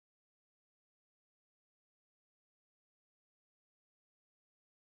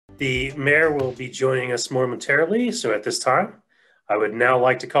The mayor will be joining us momentarily, so at this time, I would now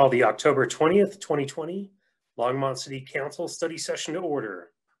like to call the October 20th, 2020 Longmont City Council study session to order.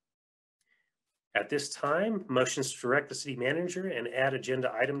 At this time, motions to direct the city manager and add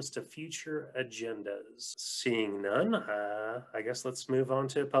agenda items to future agendas. Seeing none, I guess let's move on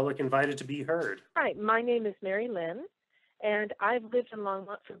to public invited to be heard. Hi, my name is Mary Lynn, and I've lived in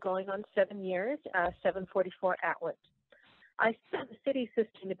Longmont for going on 7 years, 744 Atwood. I sit on the city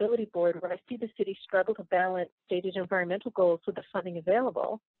sustainability board where I see the city struggle to balance stated environmental goals with the funding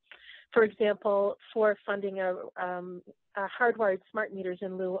available. For example, for funding a hardwired smart meters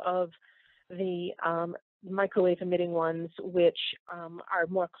in lieu of the microwave emitting ones, which are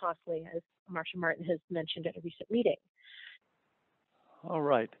more costly, as Marcia Martin has mentioned at a recent meeting. All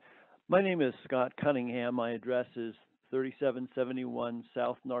right. My name is Scott Cunningham. My address is 3771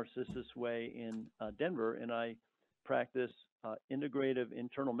 South Narcissus Way in Denver, and I practice integrative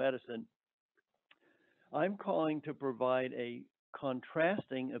internal medicine. I'm calling to provide a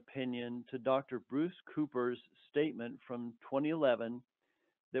contrasting opinion to Dr. Bruce Cooper's statement from 2011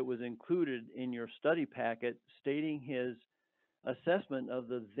 that was included in your study packet, stating his assessment of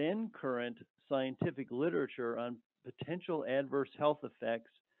the then current scientific literature on potential adverse health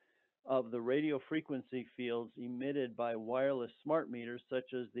effects of the radio frequency fields emitted by wireless smart meters,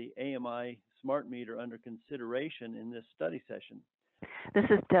 such as the AMI smart meter under consideration in this study session. This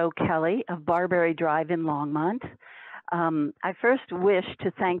is Doe Kelly of Barberry Drive in Longmont. I first wish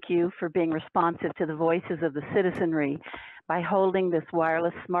to thank you for being responsive to the voices of the citizenry by holding this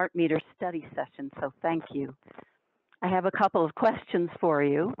wireless smart meter study session, so thank you. I have a couple of questions for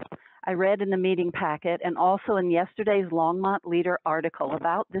you. I read in the meeting packet and also in yesterday's Longmont Leader article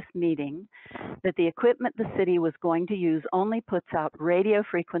about this meeting that the equipment the city was going to use only puts out radio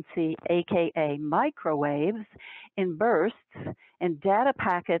frequency, aka microwaves, in bursts and data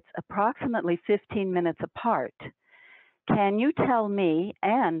packets approximately 15 minutes apart. Can you tell me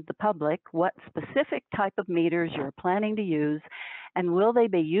and the public what specific type of meters you're planning to use, and will they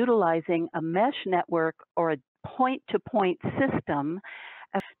be utilizing a mesh network or a point-to-point system?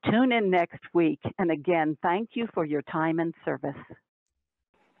 Tune in next week, and again, thank you for your time and service.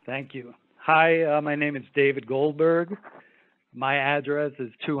 Thank you. Hi, my name is David Goldberg. My address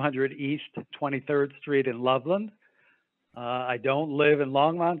is 200 East 23rd Street in Loveland. I don't live in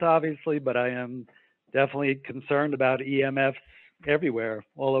Longmont, obviously, but I am definitely concerned about EMFs everywhere,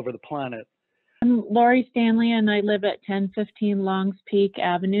 all over the planet. I'm Lori Stanley, and I live at 1015 Longs Peak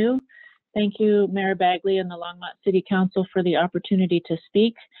Avenue. Thank you, Mayor Bagley and the Longmont City Council for the opportunity to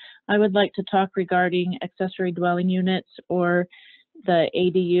speak. I would like to talk regarding accessory dwelling units, or the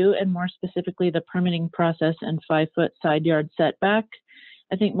ADU, and more specifically the permitting process and 5-foot side yard setback.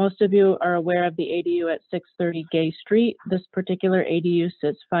 I think most of you are aware of the ADU at 630 Gay Street. This particular ADU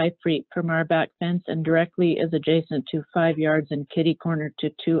sits 5 feet from our back fence and directly is adjacent to 5 yards and kitty corner to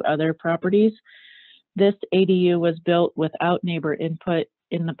 2 other properties. This ADU was built without neighbor input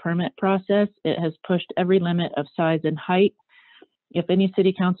in the permit process. It has pushed every limit of size and height. If any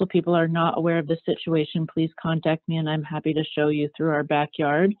city council people are not aware of this situation, please contact me and I'm happy to show you through our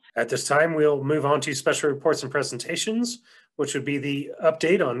backyard. At this time, we'll move on to special reports and presentations, which would be the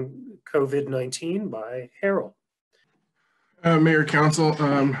update on COVID-19 by Harold. Mayor, Council,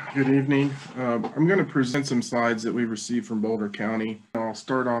 good evening. I'm going to present some slides that we received from Boulder County. I'll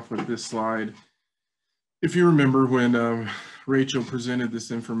start off with this slide. If you remember when Rachel presented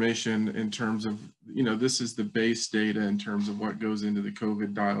this information in terms of, this is the base data in terms of what goes into the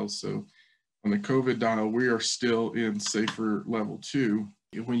COVID dials. So on the COVID dial, we are still in safer level 2.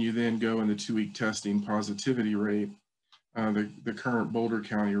 When you then go into 2-week testing positivity rate, the current Boulder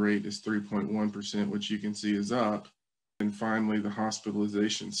County rate is 3.1%, which you can see is up. And finally, the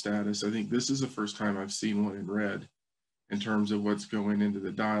hospitalization status. I think this is the first time I've seen one in red in terms of what's going into the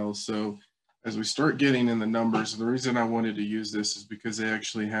dial. So as we start getting in the numbers, the reason I wanted to use this is because they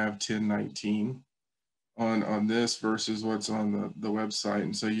actually have 1019 on this versus what's on the website.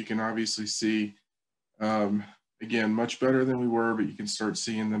 And so you can obviously see, again, much better than we were, but you can start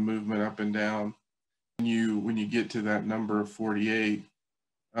seeing the movement up and down. When you get to that number of 48,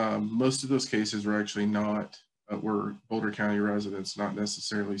 most of those cases were actually not, were Boulder County residents, not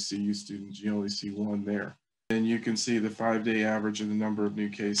necessarily CU students. You only see one there. And you can see the 5-day average of the number of new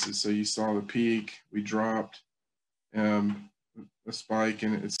cases. So you saw the peak, we dropped a spike,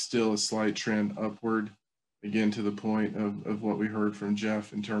 and it's still a slight trend upward, again, to the point of what we heard from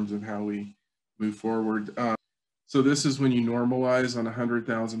Jeff in terms of how we move forward. So this is when you normalize on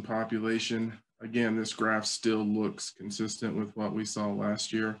 100,000 population. Again, this graph still looks consistent with what we saw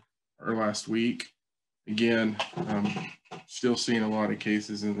last year or last week. Again, still seeing a lot of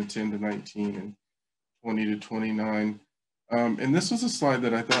cases in the 10 to 19 and 20 to 29. And this was a slide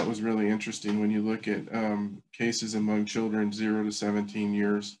that I thought was really interesting when you look at cases among children 0 to 17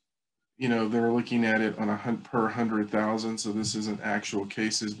 years. You know, they're looking at it on a per 100,000. So this isn't actual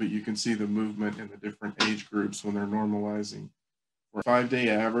cases, but you can see the movement in the different age groups when they're normalizing. For 5-day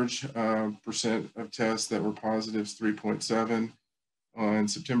average, percent of tests that were positive is 3.7. On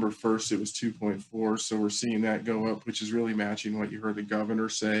September 1st, it was 2.4. So we're seeing that go up, which is really matching what you heard the governor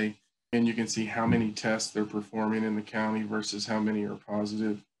say. And you can see how many tests they're performing in the county versus how many are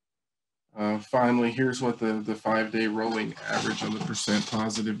positive. Finally, here's what the 5-day rolling average on the percent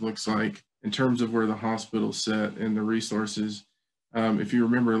positive looks like in terms of where the hospital set and the resources. If you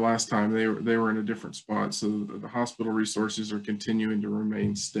remember last time, they were in a different spot. So the hospital resources are continuing to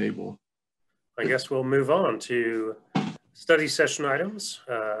remain stable. I guess we'll move on to study session items.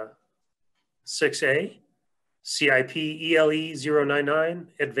 6A, CIP ELE 099,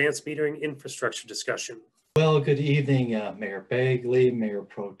 Advanced Metering Infrastructure Discussion. Well, good evening, Mayor Bagley, Mayor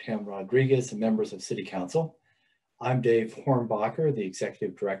Pro Tem Rodriguez, and members of City Council. I'm Dave Hornbacher, the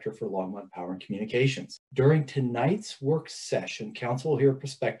Executive Director for Longmont Power and Communications. During tonight's work session, Council will hear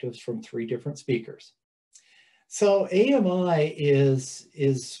perspectives from 3 different speakers. So AMI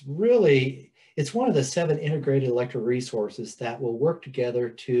is really, it's one of the 7 integrated electric resources that will work together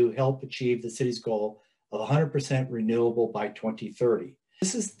to help achieve the city's goal of 100% renewable by 2030.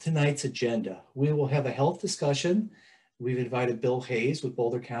 This is tonight's agenda. We will have a health discussion. We've invited Bill Hayes with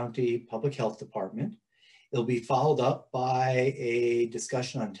Boulder County Public Health Department. It'll be followed up by a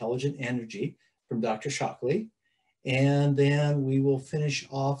discussion on intelligent energy from Dr. Shockley. And then we will finish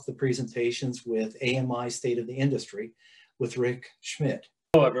off the presentations with AMI State of the Industry with Rick Schmidt.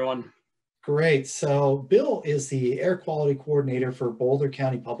 Hello, everyone. Great. So Bill is the Air Quality Coordinator for Boulder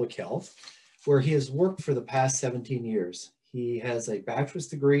County Public Health, where he has worked for the past 17 years. He has a bachelor's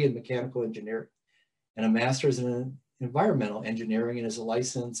degree in mechanical engineering and a master's in environmental engineering and is a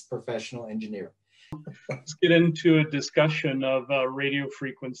licensed professional engineer. Let's get into a discussion of radio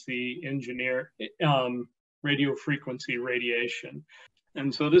frequency radiation.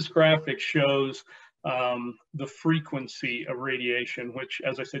 And so this graphic shows the frequency of radiation, which,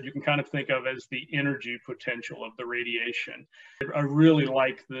 as I said, you can kind of think of as the energy potential of the radiation. I really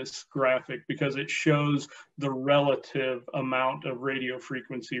like this graphic because it shows the relative amount of radio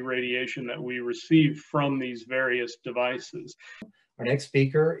frequency radiation that we receive from these various devices. Our next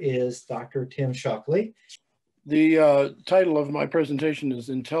speaker is Dr. Tim Shockley. The title of my presentation is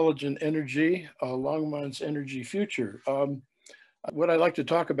Intelligent Energy, Longmont's Energy Future. What I'd like to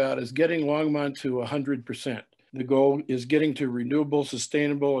talk about is getting Longmont to 100%. The goal is getting to renewable,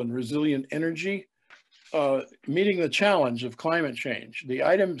 sustainable, and resilient energy, meeting the challenge of climate change. The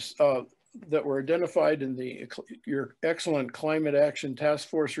items that were identified in your excellent Climate Action Task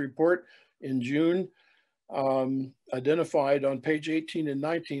Force report in June identified on page 18 and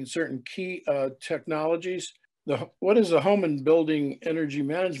 19 certain key technologies. What is a home and building energy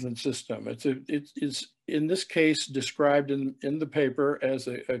management system? It is in this case described in the paper as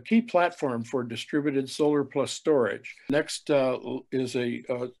a key platform for distributed solar plus storage. Next is a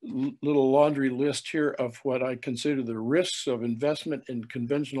little laundry list here of what I consider the risks of investment in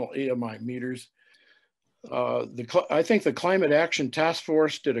conventional AMI meters. I think the Climate Action Task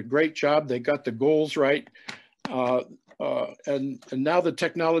Force did a great job. They got the goals right. And now the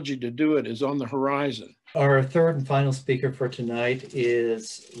technology to do it is on the horizon. Our third and final speaker for tonight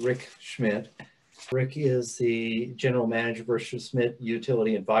is Rick Schmidt. Rick is the General Manager for Schmidt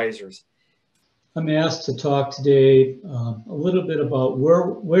Utility Advisors. I'm asked to talk today a little bit about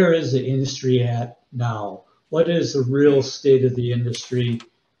where is the industry at now? What is the real state of the industry?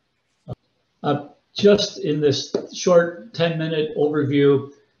 Just in this short 10-minute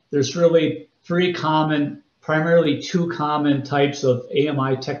overview, there's really primarily two common types of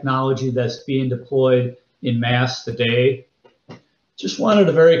AMI technology that's being deployed in mass today. Just wanted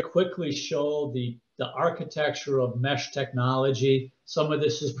to very quickly show the architecture of mesh technology. Some of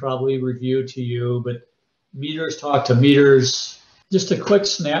this is probably reviewed to you, but meters talk to meters. Just a quick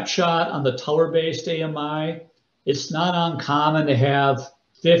snapshot on the tower-based AMI. It's not uncommon to have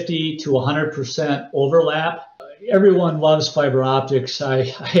 50 to 100% overlap. Everyone loves fiber optics.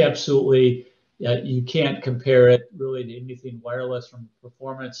 I absolutely, you can't compare it really to anything wireless from a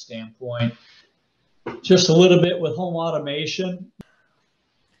performance standpoint. Just a little bit with home automation.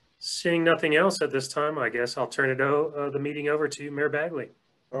 Seeing nothing else at this time, I guess I'll turn the meeting over to Mayor Bagley.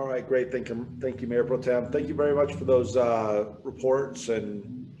 All right, great. Thank you, Mayor Pro Tem. Thank you very much for those reports,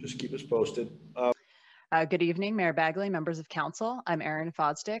 and just keep us posted. Good evening, Mayor Bagley, members of council. I'm Erin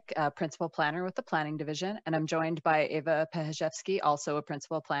Fosdick, Principal Planner with the Planning Division, and I'm joined by Ava Pehajewski, also a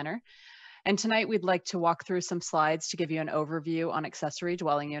Principal Planner. And tonight we'd like to walk through some slides to give you an overview on accessory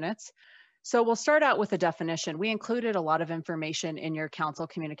dwelling units. So we'll start out with a definition. We included a lot of information in your council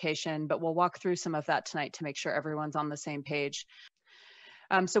communication, but we'll walk through some of that tonight to make sure everyone's on the same page.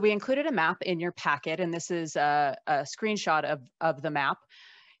 So we included a map in your packet, and this is a screenshot of the map.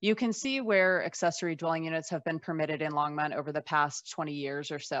 You can see where accessory dwelling units have been permitted in Longmont over the past 20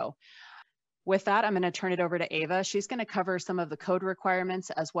 years or so. With that, I'm going to turn it over to Ava. She's going to cover some of the code requirements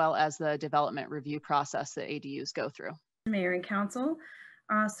as well as the development review process that ADUs go through. Mayor and council.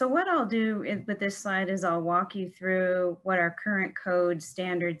 So what I'll do with this slide is I'll walk you through what our current code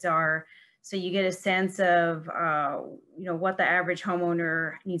standards are, so you get a sense of what the average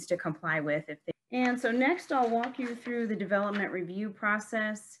homeowner needs to comply with. And so next I'll walk you through the development review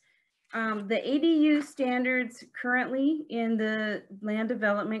process. The ADU standards currently in the land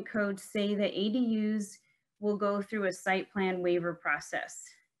development code say that ADUs will go through a site plan waiver process.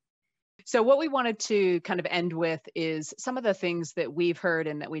 So what we wanted to kind of end with is some of the things that we've heard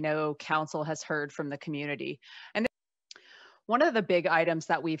and that we know council has heard from the community. And one of the big items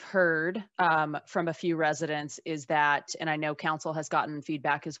that we've heard from a few residents is that, and I know council has gotten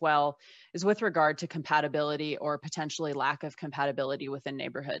feedback as well, is with regard to compatibility or potentially lack of compatibility within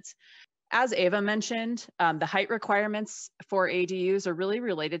neighborhoods. As Ava mentioned, the height requirements for ADUs are really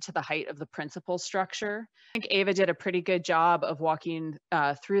related to the height of the principal structure. I think Ava did a pretty good job of walking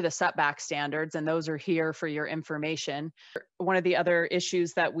through the setback standards, and those are here for your information. One of the other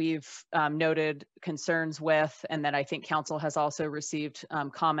issues that we've noted concerns with, and that I think council has also received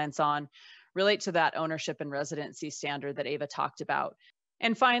comments on, relate to that ownership and residency standard that Ava talked about.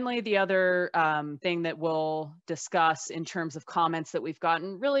 And finally, the other thing that we'll discuss in terms of comments that we've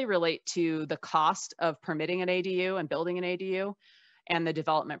gotten really relate to the cost of permitting an ADU and building an ADU and the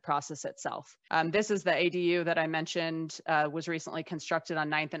development process itself. This is the ADU that I mentioned was recently constructed on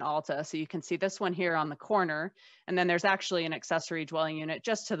 9th and Alta. So you can see this one here on the corner. And then there's actually an accessory dwelling unit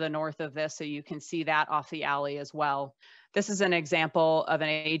just to the north of this. So you can see that off the alley as well. This is an example of an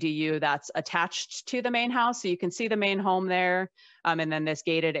ADU that's attached to the main house. So you can see the main home there. And then this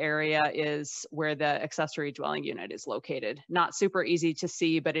gated area is where the accessory dwelling unit is located. Not super easy to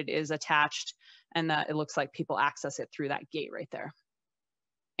see, but it is attached. And it looks like people access it through that gate right there.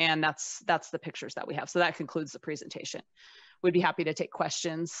 And that's the pictures that we have. So that concludes the presentation. We'd be happy to take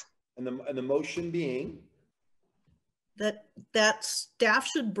questions. And the motion being? That staff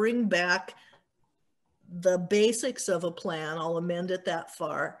should bring back the basics of a plan. I'll amend it that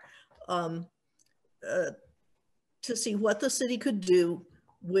far, to see what the city could do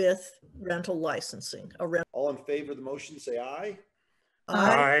with rental licensing. All in favor of the motion, say aye.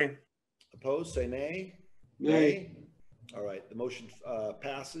 Aye. Opposed, say nay. Nay. All right, the motion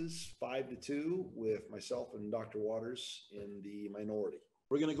passes 5-2 with myself and Dr. Waters in the minority.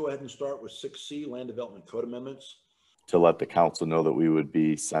 We're going to go ahead and start with 6C, Land Development Code Amendments. To let the council know that we would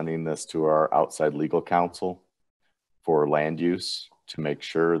be sending this to our outside legal counsel for land use to make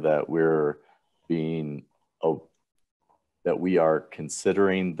sure that that we are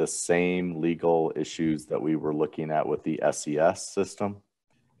considering the same legal issues that we were looking at with the SES system.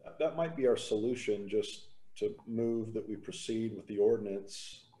 That might be our solution, just to move that we proceed with the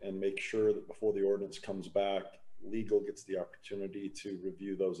ordinance and make sure that before the ordinance comes back, legal gets the opportunity to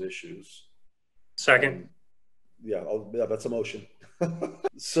review those issues. Second. Yeah, that's a motion.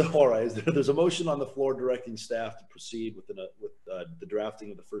 So, all right, there's a motion on the floor directing staff to proceed with the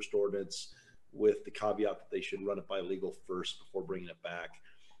drafting of the first ordinance with the caveat that they should run it by legal first before bringing it back.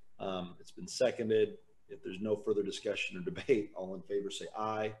 It's been seconded. If there's no further discussion or debate, all in favor say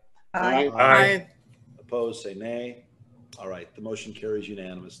aye. Aye. Aye. Opposed, say nay. All right, the motion carries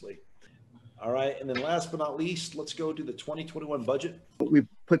unanimously. All right, and then last but not least, let's go to the 2021 budget. We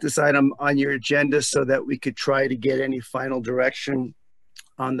put this item on your agenda so that we could try to get any final direction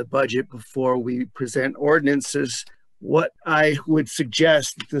on the budget before we present ordinances. What I would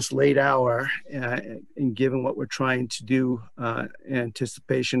suggest at this late hour, and given what we're trying to do in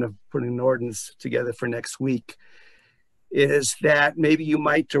anticipation of putting an ordinance together for next week, is that maybe you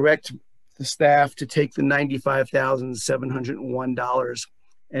might direct the staff to take the $95,701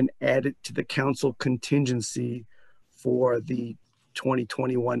 and add it to the council contingency for the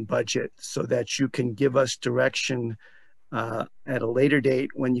 2021 budget so that you can give us direction at a later date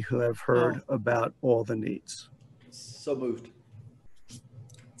when you have heard about all the needs. So moved.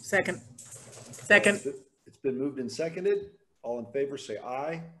 Second. It's been moved and seconded. All in favor say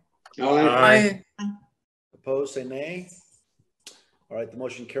aye. Aye. Opposed say nay. All right, the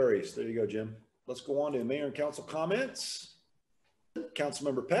motion carries. There you go, Jim. let's go on to mayor and council comments.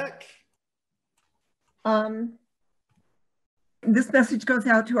 Councilmember Peck. This message goes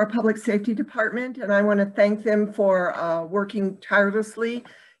out to our public safety department, and I want to thank them for working tirelessly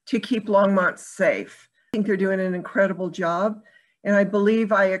to keep Longmont safe. I think they're doing an incredible job, and I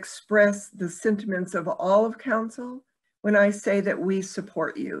believe I express the sentiments of all of council when I say that we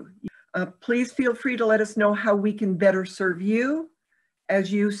support you. Please feel free to let us know how we can better serve you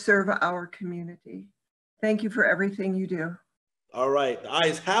as you serve our community. Thank you for everything you do. All right, the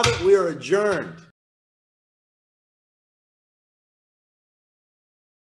ayes have it. We are adjourned.